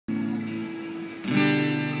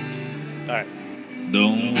right.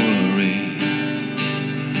 Don't worry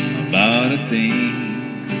about a thing,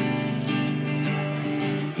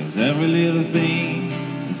 'cause every little thing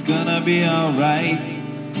is gonna be alright.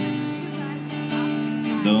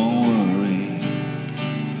 Don't worry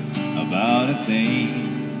about a thing,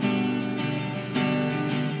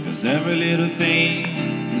 'cause every little thing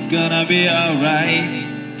is gonna be alright.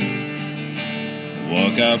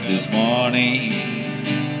 Woke up this morning,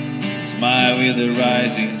 smile with the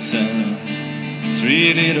rising sun.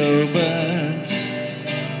 3 little birds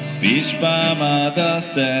pitched by my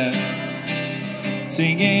doorstep,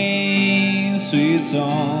 singing sweet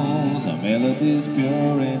songs, a melodies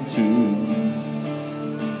pure and true.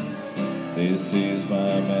 This is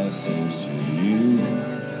my message to you.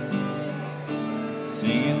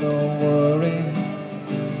 Singing, don't worry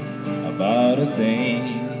about a thing,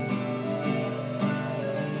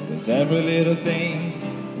 'cause every little thing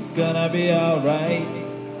is gonna be alright.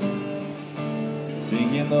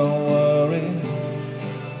 Singing, don't worry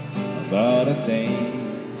about a thing,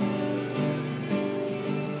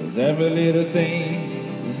 'cause every little thing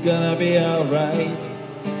is gonna be alright.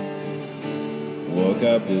 Woke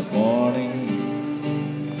up this morning,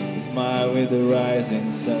 smile with the rising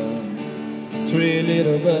sun. 3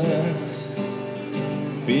 little birds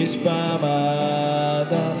pitched by my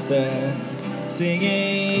doorstep,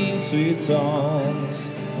 singing sweet songs,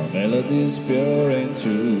 melodies pure and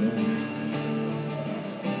true.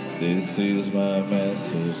 This is my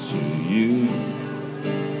message to you.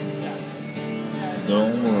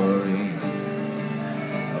 Don't worry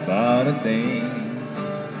about a thing,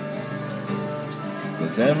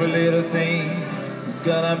 'cause every little thing is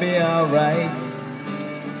gonna be alright.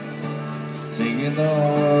 Singing,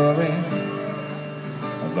 don't worry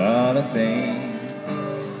about a thing,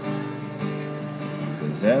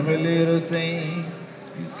 'cause every little thing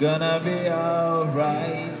is gonna be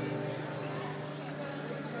alright.